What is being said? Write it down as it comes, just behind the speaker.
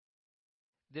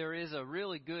There is a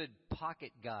really good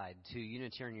pocket guide to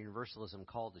Unitarian Universalism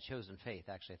called The Chosen Faith.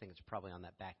 Actually, I think it's probably on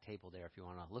that back table there if you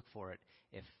want to look for it,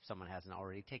 if someone hasn't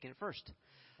already taken it first.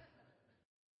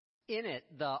 In it,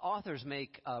 the authors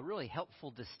make a really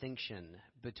helpful distinction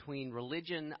between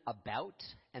religion about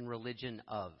and religion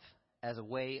of, as a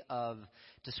way of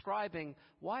describing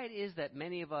why it is that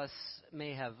many of us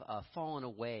may have fallen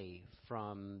away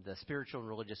from the spiritual and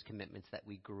religious commitments that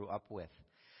we grew up with.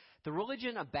 The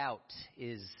religion about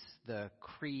is the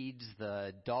creeds,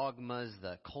 the dogmas,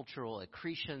 the cultural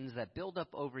accretions that build up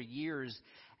over years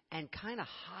and kind of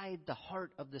hide the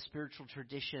heart of the spiritual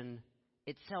tradition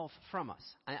itself from us.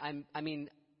 I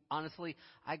mean, honestly,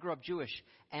 I grew up Jewish,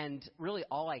 and really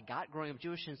all I got growing up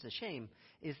Jewish, and it's a shame,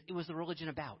 is it was the religion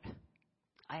about.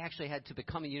 I actually had to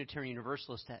become a Unitarian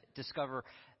Universalist to discover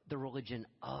the religion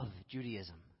of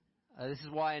Judaism. This is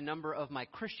why a number of my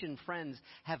Christian friends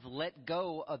have let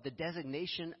go of the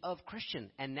designation of Christian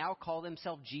and now call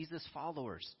themselves Jesus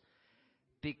followers.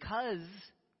 Because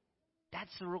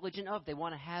that's the religion of. They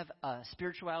want to have a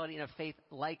spirituality and a faith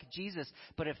like Jesus,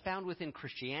 but have found within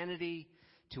Christianity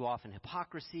too often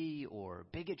hypocrisy or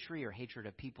bigotry or hatred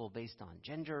of people based on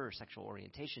gender or sexual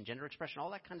orientation, gender expression,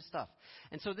 all that kind of stuff.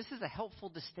 And so this is a helpful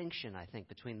distinction, I think,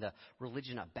 between the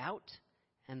religion about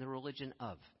and the religion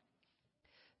of.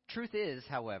 Truth is,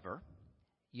 however,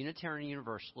 Unitarian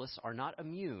Universalists are not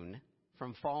immune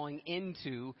from falling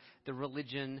into the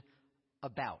religion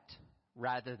about,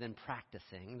 rather than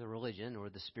practicing the religion or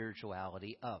the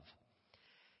spirituality of.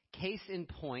 Case in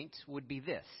point would be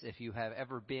this. If you have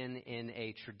ever been in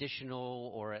a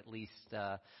traditional or at least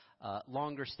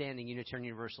longer-standing Unitarian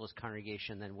Universalist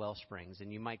congregation than Wellsprings,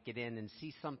 and you might get in and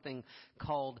see something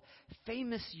called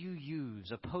Famous UUs,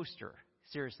 a poster.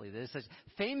 Seriously, this says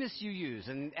famous UUs,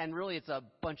 and really it's a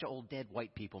bunch of old dead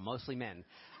white people, mostly men.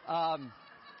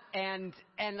 And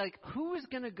like, who's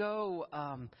gonna go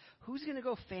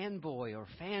fanboy or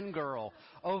fangirl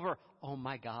over, oh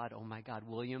my God,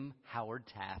 William Howard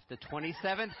Taft, the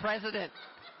 27th president,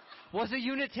 was a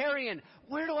Unitarian.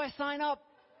 Where do I sign up?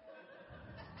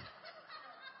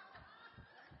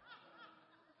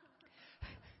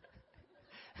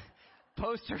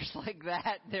 Posters like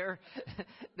that, they're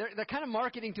kind of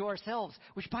marketing to ourselves,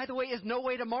 which, by the way, is no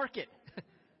way to market.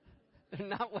 They're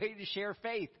not way to share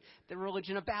faith. The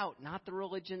religion about, not the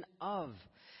religion of.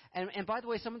 And by the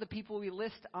way, some of the people we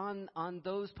list on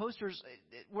those posters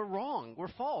were wrong, were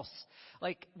false.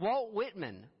 Like Walt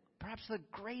Whitman, perhaps the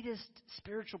greatest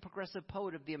spiritual progressive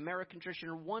poet of the American tradition,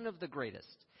 or one of the greatest,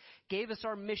 gave us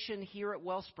our mission here at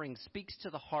Wellspring, speaks to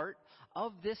the heart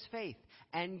of this faith,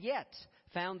 and yet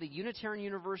found the Unitarian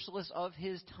Universalists of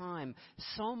his time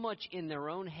so much in their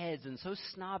own heads and so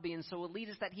snobby and so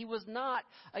elitist that he was not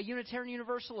a Unitarian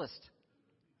Universalist.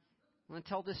 I'm going to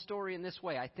tell this story in this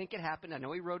way. I think it happened. I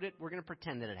know he wrote it. We're going to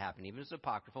pretend that it happened, even if it's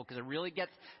apocryphal, because it really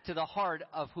gets to the heart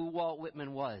of who Walt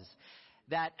Whitman was.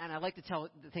 And I like to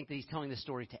think that he's telling this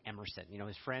story to Emerson,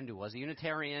 his friend who was a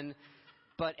Unitarian.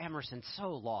 But Emerson,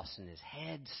 so lost in his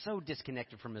head, so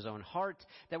disconnected from his own heart,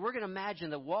 that we're going to imagine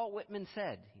that Walt Whitman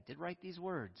said, he did write these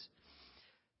words,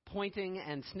 pointing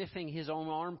and sniffing his own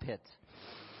armpit.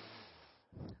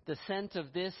 The scent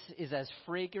of this is as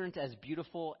fragrant, as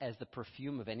beautiful as the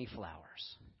perfume of any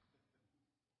flowers.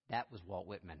 That was Walt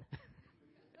Whitman.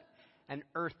 An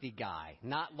earthy guy,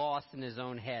 not lost in his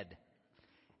own head,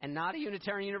 and not a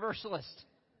Unitarian Universalist.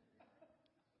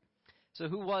 So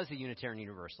who was a Unitarian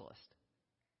Universalist?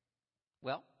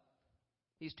 Well,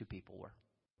 these two people were.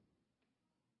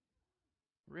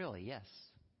 Really, yes.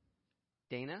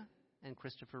 Dana and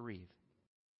Christopher Reeve.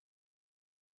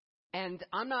 And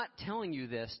I'm not telling you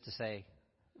this to say,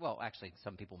 well, actually,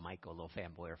 some people might go a little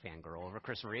fanboy or fangirl over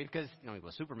Christopher Reeve because, he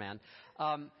was Superman.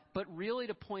 But really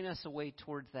to point us away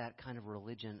towards that kind of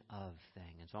religion of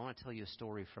thing. And so I want to tell you a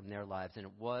story from their lives. And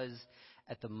it was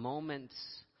at the moments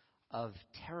of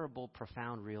terrible,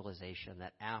 profound realization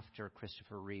that after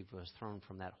Christopher Reeve was thrown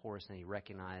from that horse and he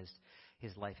recognized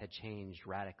his life had changed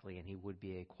radically and he would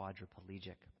be a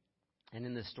quadriplegic. And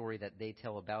in the story that they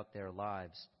tell about their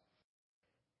lives,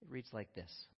 it reads like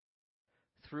this.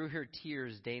 Through her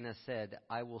tears, Dana said,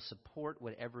 I will support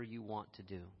whatever you want to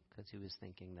do, because he was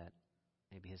thinking that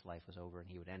maybe his life was over and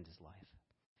he would end his life.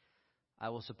 I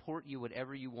will support you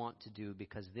whatever you want to do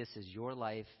because this is your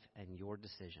life and your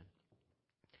decision.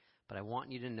 But I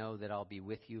want you to know that I'll be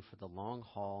with you for the long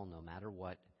haul, no matter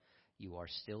what. You are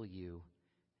still you,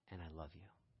 and I love you.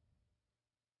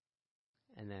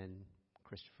 And then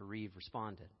Christopher Reeve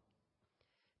responded.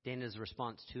 Dana's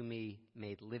response to me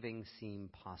made living seem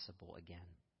possible again,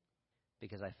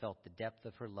 because I felt the depth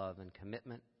of her love and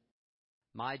commitment,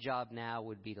 My job now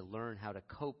would be to learn how to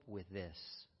cope with this,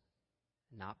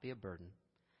 not be a burden.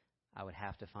 I would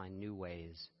have to find new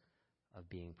ways of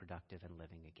being productive and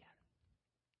living again.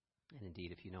 And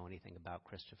indeed, if you know anything about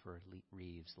Christopher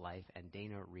Reeve's life and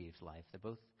Dana Reeve's life, they're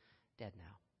both dead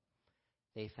now.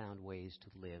 They found ways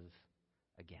to live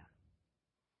again.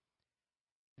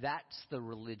 That's the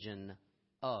religion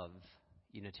of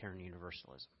Unitarian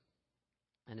Universalism,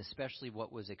 and especially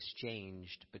what was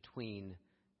exchanged between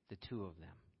the two of them.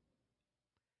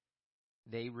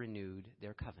 They renewed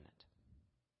their covenant.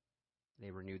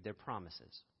 They renewed their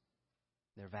promises,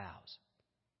 their vows.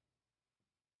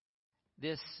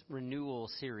 This renewal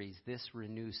series, this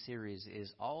Renew series,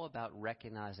 is all about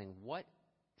recognizing what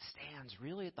stands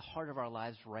really at the heart of our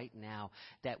lives right now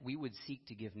that we would seek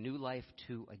to give new life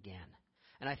to again.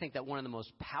 And I think that one of the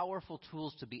most powerful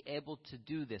tools to be able to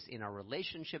do this in our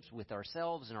relationships with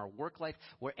ourselves, in our work life,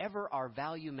 wherever our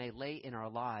value may lay in our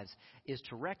lives, is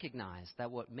to recognize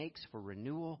that what makes for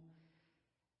renewal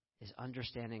is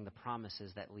understanding the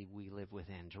promises that we live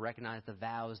within, to recognize the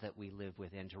vows that we live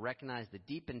within, to recognize the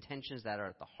deep intentions that are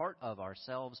at the heart of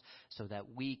ourselves so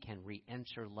that we can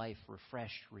re-enter life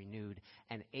refreshed, renewed,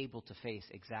 and able to face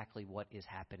exactly what is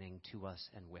happening to us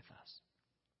and with us.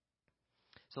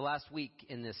 So last week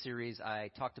in this series, I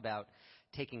talked about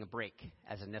taking a break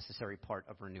as a necessary part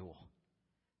of renewal.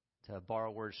 To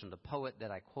borrow words from the poet that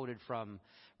I quoted from,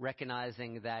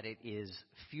 recognizing that it is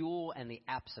fuel and the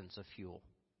absence of fuel,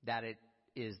 that it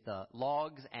is the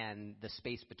logs and the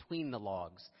space between the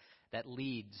logs that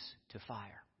leads to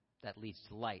fire, that leads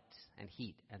to light and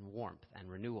heat and warmth and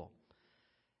renewal.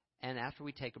 And after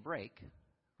we take a break,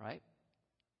 right,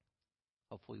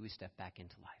 hopefully we step back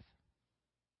into life.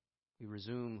 We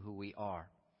resume who we are.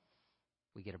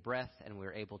 We get a breath and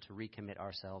we're able to recommit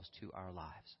ourselves to our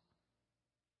lives.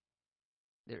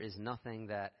 There is nothing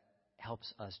that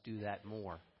helps us do that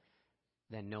more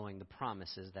than knowing the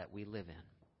promises that we live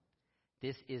in.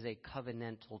 This is a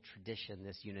covenantal tradition,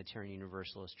 this Unitarian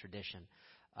Universalist tradition.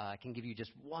 I can give you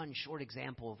just one short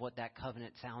example of what that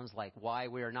covenant sounds like, why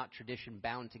we are not tradition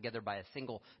bound together by a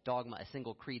single dogma, a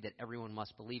single creed that everyone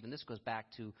must believe. And this goes back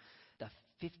to the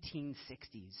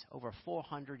 1560s, over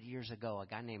 400 years ago, a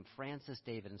guy named Francis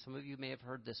David, and some of you may have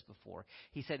heard this before.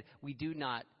 He said, we do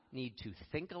not need to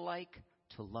think alike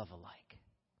to love alike.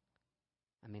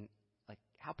 I mean, like,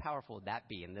 how powerful would that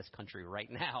be in this country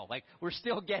right now? Like, we're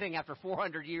still getting, after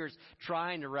 400 years,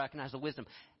 trying to recognize the wisdom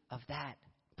of that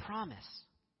promise.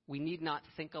 We need not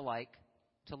think alike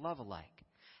to love alike.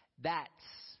 That's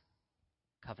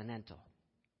covenantal.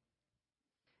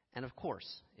 And of course,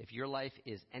 if your life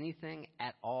is anything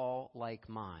at all like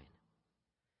mine,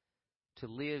 to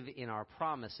live in our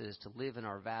promises, to live in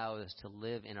our vows, to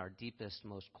live in our deepest,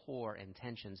 most core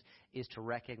intentions is to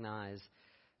recognize,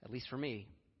 at least for me,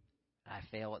 I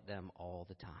fail at them all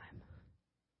the time.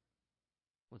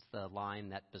 What's the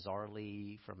line that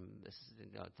bizarrely from this?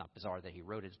 No, it's not bizarre that he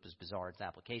wrote it. It's bizarre its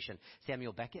application.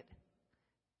 Samuel Beckett,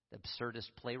 the absurdist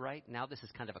playwright. Now this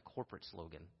is kind of a corporate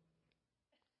slogan.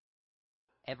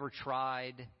 Ever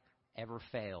tried, ever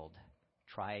failed.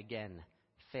 Try again,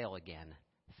 fail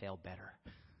better.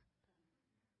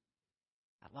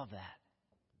 I love that.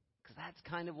 Because that's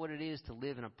kind of what it is to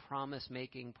live in a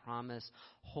promise-making,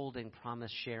 promise-holding,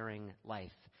 promise-sharing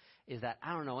life. Is that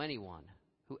I don't know anyone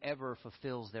who ever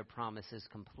fulfills their promises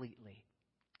completely.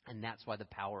 And that's why the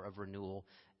power of renewal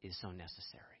is so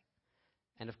necessary.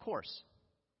 And of course,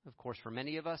 for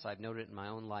many of us, I've noted it in my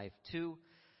own life too,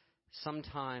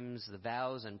 sometimes the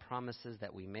vows and promises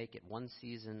that we make at one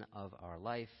season of our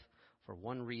life, for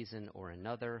one reason or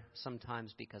another,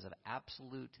 sometimes because of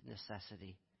absolute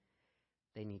necessity,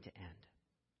 they need to end.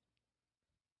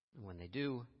 And when they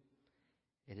do,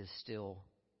 it is still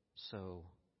so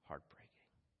heartbreaking.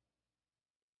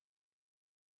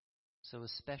 So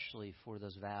especially for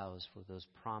those vows, for those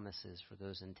promises, for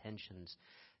those intentions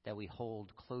that we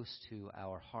hold close to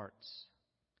our hearts,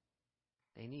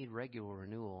 they need regular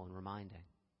renewal and reminding.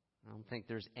 I don't think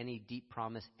there's any deep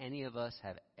promise any of us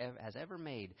has ever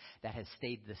made that has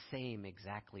stayed the same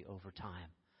exactly over time.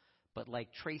 But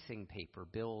like tracing paper,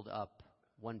 build up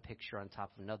one picture on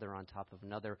top of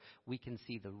another, we can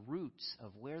see the roots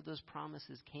of where those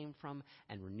promises came from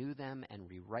and renew them and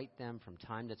rewrite them from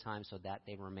time to time so that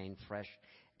they remain fresh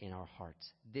in our hearts.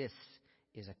 This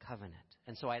is a covenant.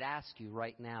 And so I'd ask you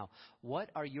right now, what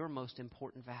are your most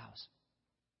important vows?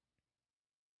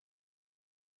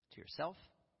 To yourself,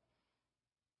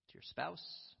 to your spouse,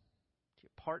 to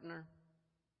your partner,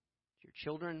 to your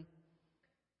children,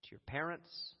 to your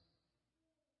parents,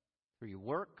 through your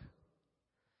work.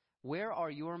 Where are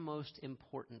your most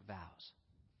important vows?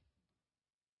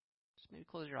 Just Just maybe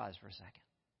close your eyes for a second.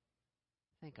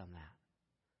 Think on that.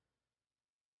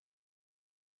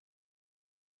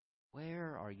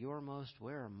 Where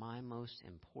are my most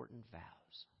important vows?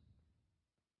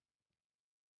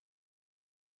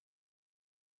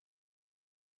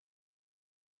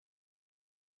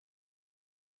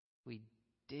 We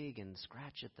dig and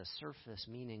scratch at the surface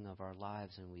meaning of our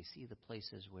lives, and we see the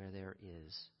places where there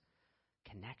is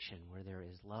connection, where there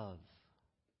is love.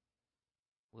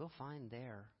 We'll find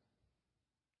there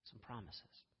some promises.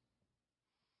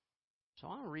 So I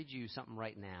want to read you something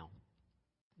right now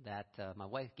that my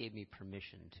wife gave me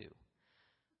permission to.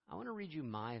 I want to read you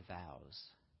my vows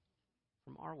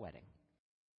from our wedding.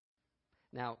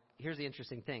 Now, here's the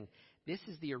interesting thing. This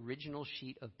is the original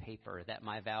sheet of paper that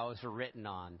my vows are written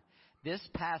on. This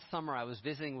past summer, I was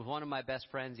visiting with one of my best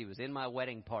friends. He was in my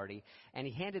wedding party, and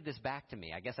he handed this back to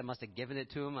me. I guess I must have given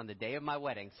it to him on the day of my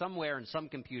wedding, somewhere in some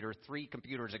computer 3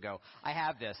 computers ago. I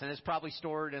have this, and it's probably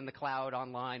stored in the cloud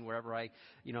online wherever I,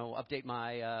 update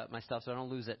my my stuff so I don't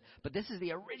lose it. But this is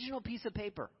the original piece of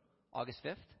paper. August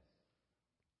 5th?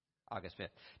 August 5th,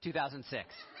 2006.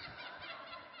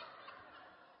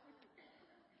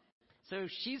 So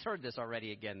she's heard this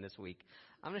already again this week.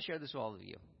 I'm going to share this with all of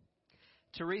you.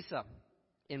 Teresa,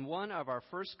 in one of our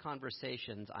first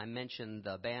conversations, I mentioned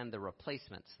the band The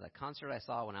Replacements, the concert I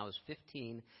saw when I was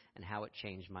 15, and how it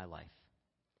changed my life.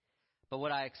 But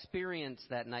what I experienced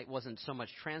that night wasn't so much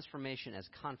transformation as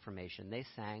confirmation. They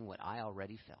sang what I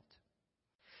already felt.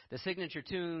 The signature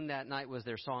tune that night was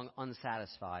their song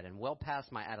Unsatisfied, and well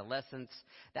past my adolescence,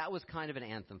 that was kind of an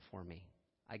anthem for me.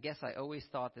 I guess I always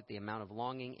thought that the amount of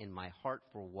longing in my heart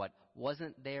for what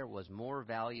wasn't there was more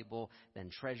valuable than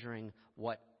treasuring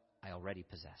what I already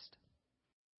possessed.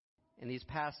 In these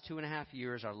past 2.5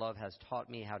 years, our love has taught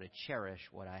me how to cherish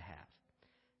what I have.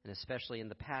 And especially in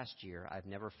the past year, I've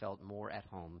never felt more at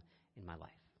home in my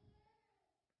life.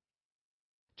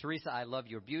 Teresa, I love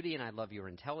your beauty and I love your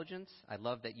intelligence. I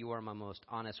love that you are my most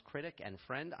honest critic and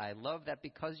friend. I love that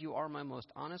because you are my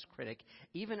most honest critic,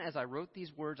 even as I wrote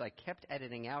these words, I kept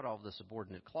editing out all the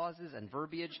subordinate clauses and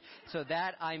verbiage so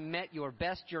that I met your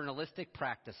best journalistic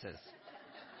practices.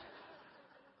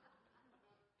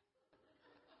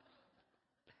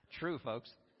 True,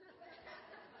 folks.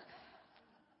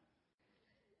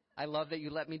 I love that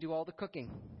you let me do all the cooking.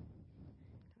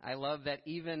 I love that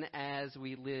even as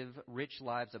we live rich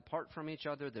lives apart from each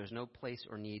other, there's no place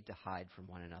or need to hide from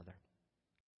one another.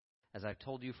 As I've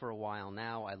told you for a while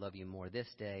now, I love you more this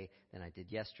day than I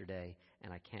did yesterday,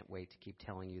 and I can't wait to keep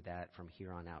telling you that from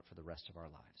here on out for the rest of our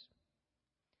lives.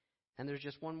 And there's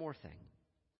just one more thing.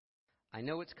 I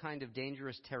know it's kind of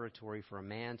dangerous territory for a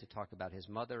man to talk about his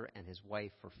mother and his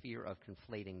wife for fear of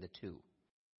conflating the two.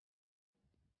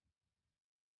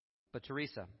 But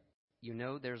Teresa, you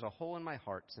know there's a hole in my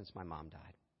heart since my mom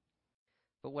died.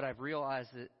 But what I've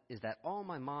realized is that all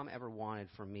my mom ever wanted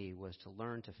from me was to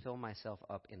learn to fill myself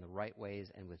up in the right ways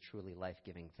and with truly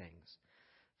life-giving things.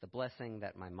 The blessing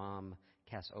that my mom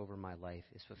casts over my life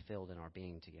is fulfilled in our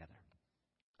being together.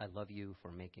 I love you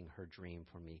for making her dream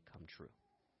for me come true.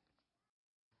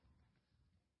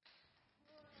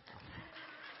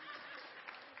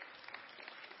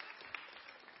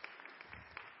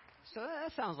 So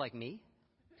that sounds like me.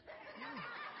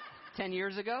 10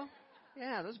 years ago?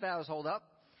 Yeah, those vows hold up.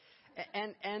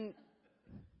 And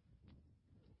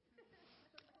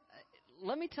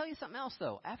let me tell you something else,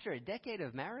 though. After a decade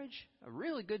of marriage, a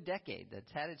really good decade that's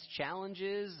had its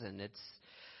challenges and its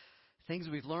things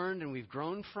we've learned and we've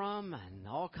grown from and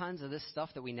all kinds of this stuff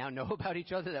that we now know about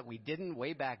each other that we didn't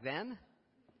way back then,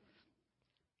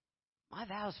 my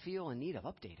vows feel in need of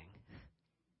updating.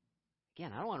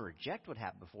 Again, I don't want to reject what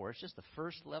happened before. It's just the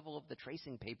first level of the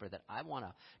tracing paper that I want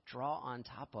to draw on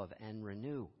top of and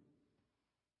renew.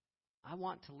 I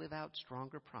want to live out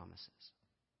stronger promises.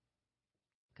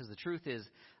 Because the truth is,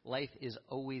 life is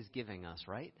always giving us,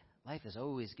 right? Life is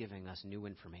always giving us new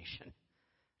information.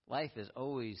 Life is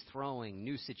always throwing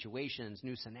new situations,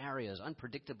 new scenarios,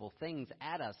 unpredictable things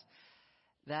at us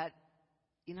that,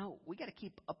 we got to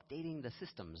keep updating the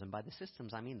systems. And by the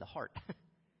systems, I mean the heart.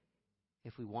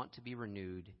 If we want to be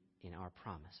renewed in our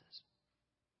promises.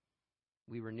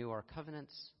 We renew our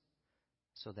covenants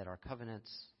so that our covenants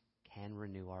can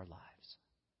renew our lives.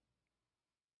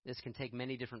 This can take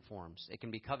many different forms. It can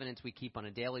be covenants we keep on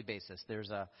a daily basis. There's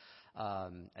a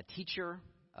teacher,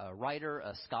 a writer,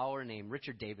 a scholar named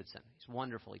Richard Davidson. He's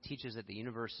wonderful. He teaches at the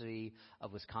University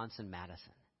of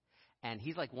Wisconsin-Madison. And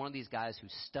he's like one of these guys who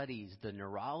studies the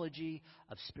neurology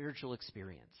of spiritual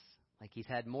experience. Like he's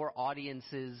had more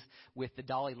audiences with the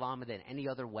Dalai Lama than any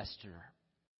other Westerner.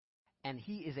 And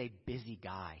he is a busy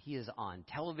guy. He is on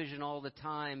television all the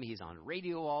time. He's on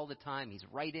radio all the time. He's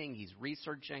writing. He's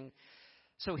researching.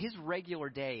 So his regular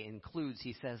day includes,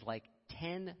 he says, like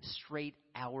 10 straight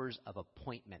hours of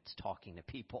appointments talking to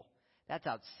people. That's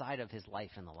outside of his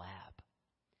life in the lab.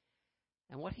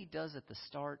 And what he does at the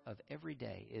start of every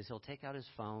day is he'll take out his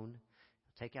phone,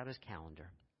 he'll take out his calendar,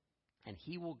 and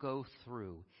he will go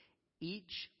through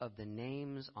each of the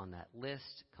names on that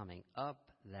list coming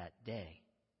up that day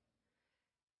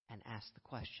and ask the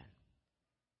question,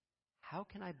 how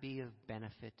can I be of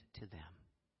benefit to them?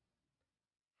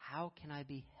 How can I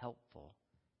be helpful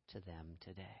to them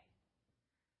today?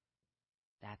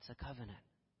 That's a covenant.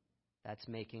 That's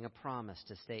making a promise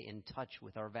to stay in touch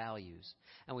with our values.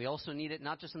 And we also need it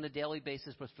not just on the daily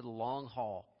basis, but for the long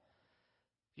haul.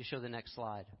 You show the next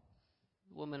slide.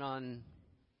 Woman on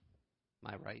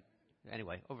my right,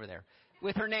 anyway, over there,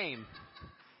 with her name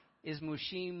is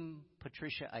Mushim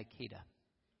Patricia Ikeda,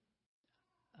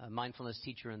 a mindfulness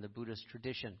teacher in the Buddhist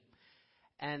tradition.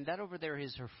 And that over there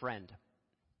is her friend,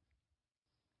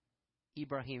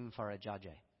 Ibrahim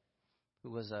Farajadeh, who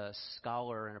was a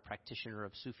scholar and a practitioner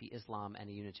of Sufi Islam and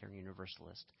a Unitarian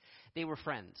Universalist. They were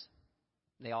friends.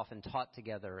 They often taught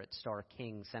together at Starr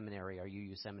King Seminary, or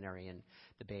UU Seminary in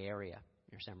the Bay Area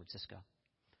near San Francisco.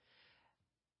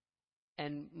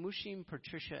 And Mushim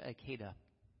Patricia Ikeda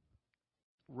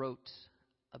wrote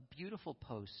a beautiful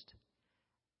post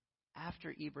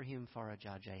after Ibrahim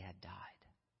Farajadeh had died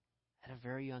at a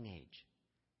very young age,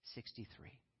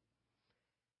 63.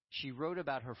 She wrote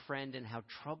about her friend and how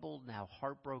troubled and how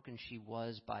heartbroken she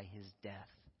was by his death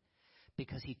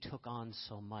because he took on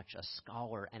so much, a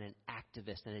scholar and an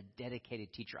activist and a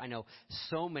dedicated teacher. I know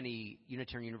so many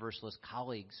Unitarian Universalist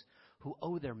colleagues who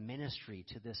owe their ministry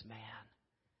to this man.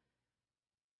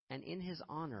 And in his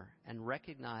honor and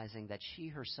recognizing that she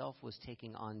herself was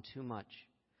taking on too much,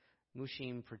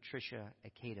 Mushim Patricia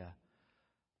Ikeda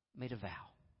made a vow.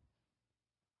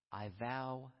 I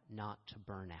vow not to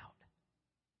burn out.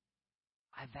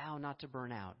 I vow not to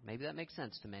burn out. Maybe that makes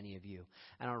sense to many of you.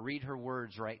 And I'll read her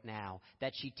words right now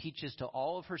that she teaches to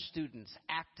all of her students,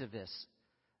 activists,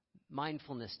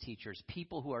 mindfulness teachers,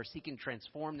 people who are seeking to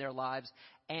transform their lives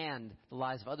and the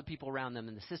lives of other people around them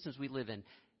and the systems we live in.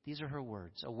 These are her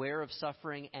words. Aware of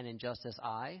suffering and injustice,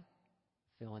 I,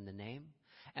 fill in the name,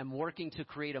 am working to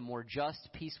create a more just,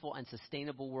 peaceful, and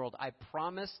sustainable world. I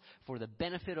promise, for the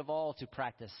benefit of all, to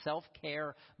practice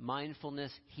self-care,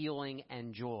 mindfulness, healing,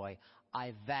 and joy.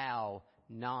 I vow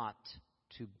not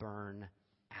to burn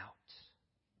out.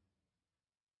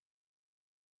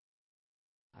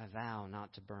 I vow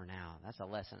not to burn out. That's a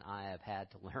lesson I have had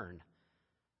to learn.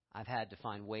 I've had to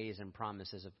find ways and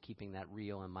promises of keeping that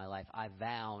real in my life. I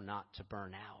vow not to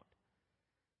burn out.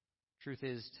 Truth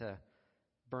is to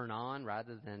burn on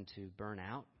rather than to burn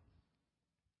out.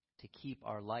 To keep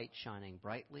our light shining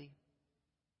brightly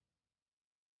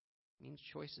means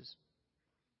choices.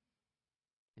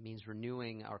 It means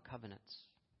renewing our covenants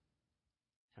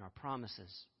and our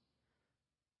promises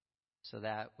so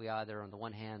that we either, on the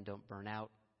one hand, don't burn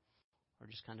out or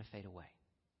just kind of fade away,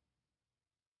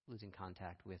 losing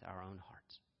contact with our own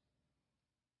hearts.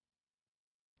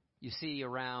 You see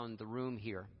around the room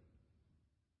here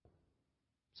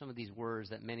some of these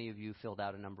words that many of you filled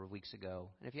out a number of weeks ago.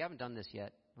 And if you haven't done this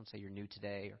yet, don't say you're new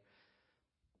today, or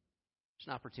there's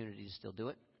an opportunity to still do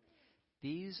it.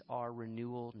 These are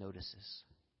renewal notices,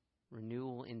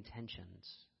 renewal intentions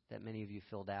that many of you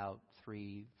filled out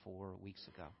 3-4 weeks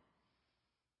ago.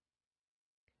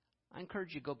 I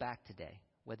encourage you to go back today,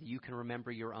 whether you can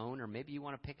remember your own or maybe you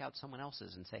want to pick out someone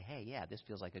else's and say, hey, yeah, this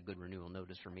feels like a good renewal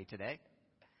notice for me today.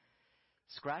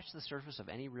 Scratch the surface of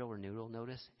any real renewal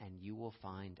notice and you will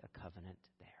find a covenant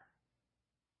there.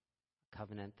 A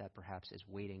covenant that perhaps is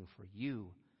waiting for you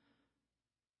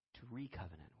to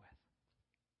re-covenant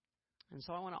with. And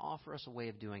so I want to offer us a way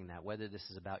of doing that, whether this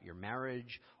is about your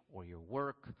marriage or your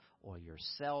work or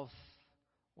yourself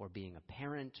or being a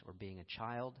parent or being a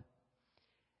child.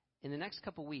 In the next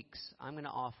couple weeks, I'm going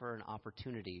to offer an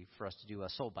opportunity for us to do a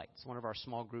Soul Bite. It's one of our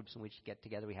small groups in which we get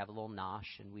together. We have a little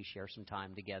nosh and we share some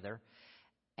time together.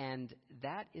 And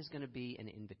that is going to be an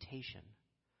invitation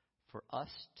for us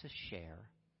to share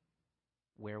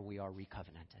where we are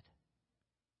recovenanted,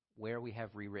 where we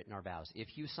have rewritten our vows.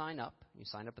 If you sign up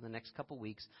in the next couple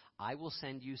weeks, I will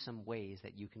send you some ways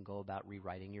that you can go about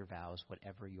rewriting your vows,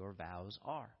 whatever your vows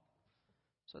are.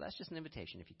 So that's just an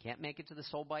invitation. If you can't make it to the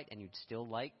Soul Bite and you'd still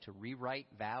like to rewrite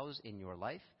vows in your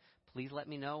life, please let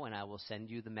me know and I will send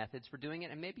you the methods for doing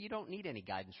it. And maybe you don't need any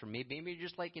guidance from me. Maybe you're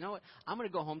just like, you know what, I'm going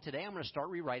to go home today. I'm going to start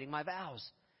rewriting my vows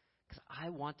Because I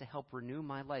want to help renew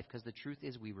my life, because the truth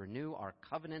is we renew our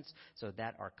covenants so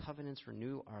that our covenants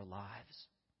renew our lives.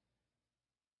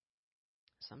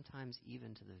 Sometimes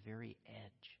even to the very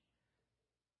edge,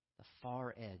 the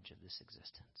far edge of this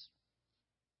existence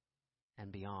and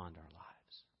beyond our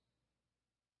lives.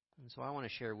 And so I want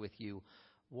to share with you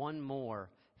one more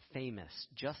famous,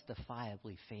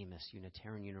 justifiably famous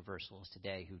Unitarian Universalist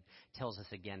today who tells us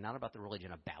again, not about the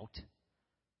religion about,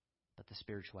 but the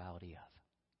spirituality of.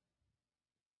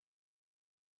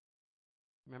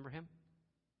 Remember him?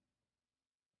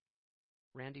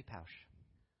 Randy Pausch.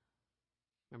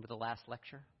 Remember the last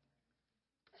lecture?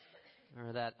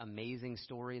 Remember that amazing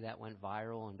story that went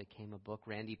viral and became a book?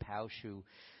 Randy Pausch, who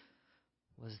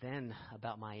was then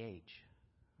about my age.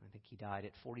 I think he died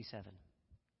at 47.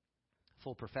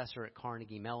 Full professor at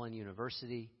Carnegie Mellon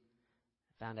University.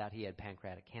 Found out he had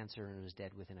pancreatic cancer and was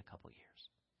dead within a couple years.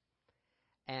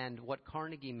 And what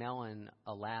Carnegie Mellon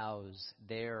allows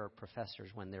their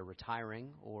professors when they're retiring,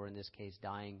 or in this case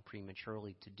dying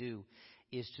prematurely, to do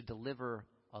is to deliver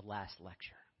a last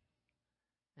lecture.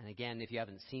 And again, if you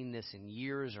haven't seen this in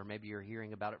years, or maybe you're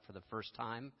hearing about it for the first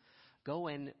time, go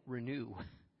and renew,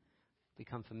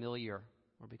 become familiar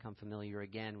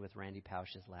again with Randy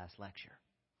Pausch's last lecture.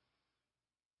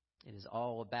 It is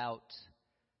all about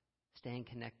staying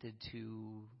connected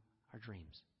to our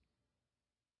dreams,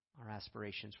 our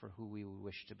aspirations for who we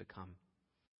wish to become.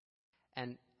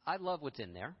 And I love what's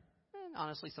in there. And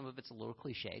honestly, some of it's a little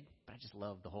cliched, but I just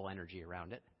love the whole energy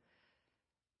around it.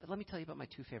 But let me tell you about my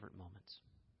two favorite moments.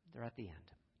 They're at the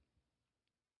end.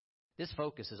 This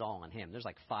focus is all on him. There's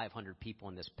like 500 people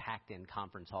in this packed-in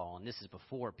conference hall, and this is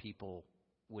before people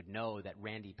would know that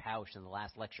Randy Pausch in the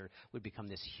last lecture would become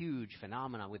this huge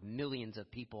phenomenon with millions of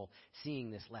people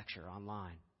seeing this lecture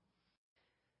online.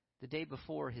 The day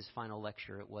before his final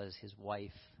lecture, it was his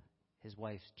wife's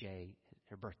Jay,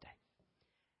 her birthday.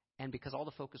 And because all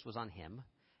the focus was on him,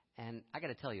 and I got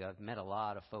to tell you, I've met a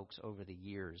lot of folks over the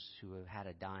years who have had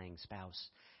a dying spouse.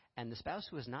 And the spouse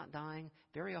who is not dying,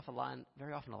 very often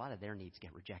a lot of their needs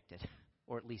get rejected,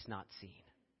 or at least not seen.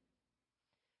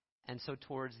 And so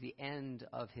towards the end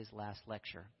of his last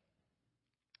lecture,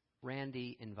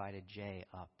 Randy invited Jay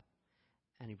up,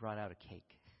 and he brought out a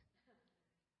cake.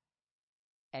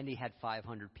 And he had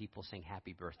 500 people sing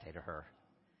happy birthday to her.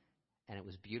 And it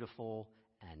was beautiful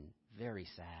and very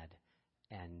sad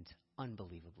and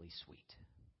unbelievably sweet.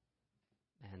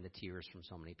 And the tears from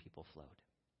so many people flowed.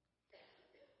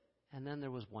 And then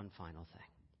there was one final thing.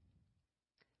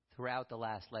 Throughout the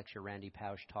last lecture, Randy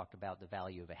Pausch talked about the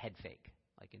value of a head fake.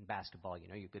 Like in basketball,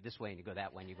 you go this way and you go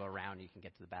that way and you go around and you can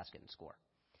get to the basket and score.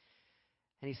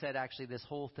 And he said, actually, this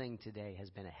whole thing today has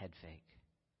been a head fake.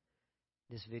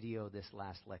 This video, this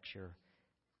last lecture,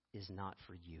 is not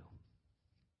for you.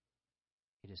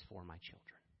 It is for my children.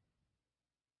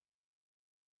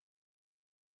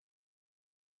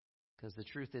 Because the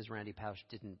truth is, Randy Pausch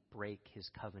didn't break his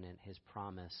covenant, his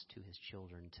promise to his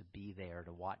children to be there,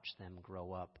 to watch them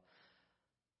grow up,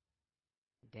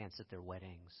 dance at their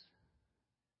weddings,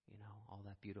 all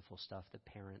that beautiful stuff that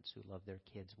parents who love their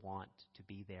kids want to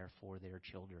be there for their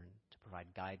children, to provide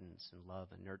guidance and love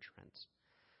and nurturance.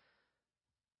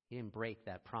 He didn't break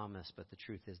that promise, but the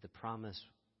truth is the promise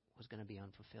was going to be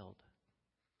unfulfilled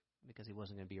because he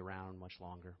wasn't going to be around much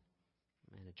longer.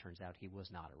 And it turns out he was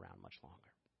not around much longer.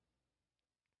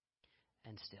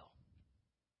 And still,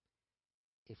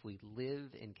 if we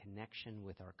live in connection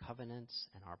with our covenants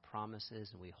and our promises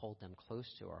and we hold them close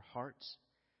to our hearts,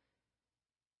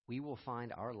 we will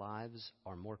find our lives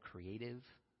are more creative,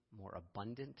 more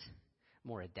abundant,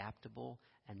 more adaptable,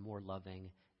 and more loving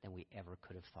than we ever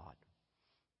could have thought.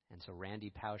 And so Randy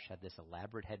Pausch had this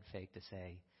elaborate head fake to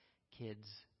say, kids,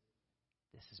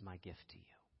 this is my gift to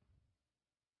you.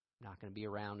 I'm not going to be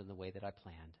around in the way that I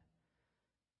planned,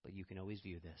 but you can always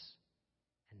view this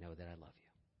and know that I love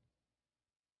you.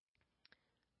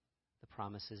 The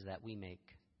promises that we make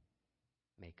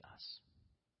us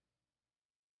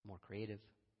more creative,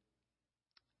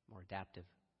 more adaptive,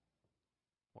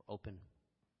 more open,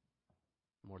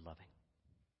 more loving.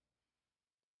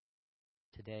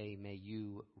 Today, may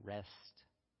you rest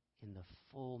in the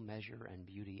full measure and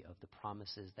beauty of the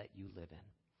promises that you live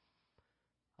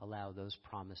in. Allow those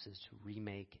promises to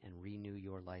remake and renew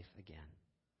your life again.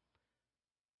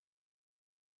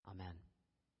 Amen.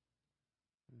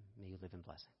 May you live in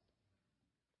blessing.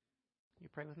 Can you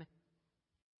pray with me?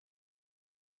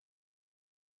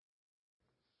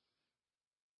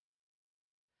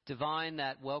 Divine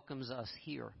that welcomes us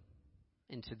here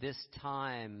into this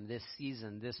time, this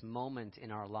season, this moment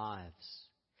in our lives,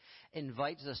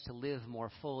 invites us to live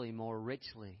more fully, more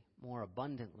richly, more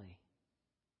abundantly.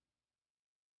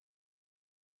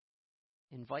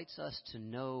 invites us to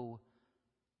know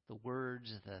the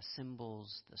words, the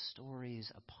symbols, the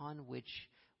stories upon which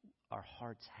our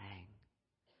hearts hang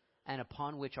and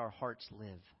upon which our hearts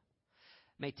live.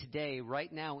 May today,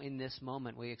 right now in this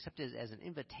moment, we accept it as an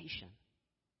invitation.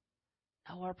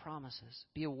 Know our promises.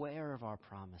 Be aware of our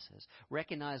promises.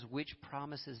 Recognize which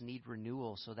promises need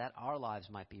renewal so that our lives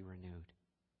might be renewed.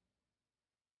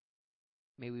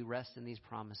 May we rest in these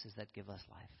promises that give us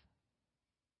life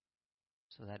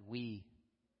so that we,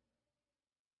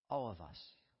 all of us,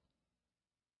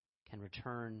 can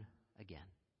return again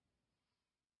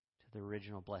to the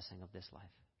original blessing of this life,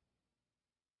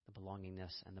 the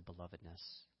belongingness and the belovedness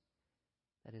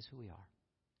that is who we are.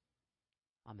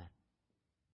 Amen.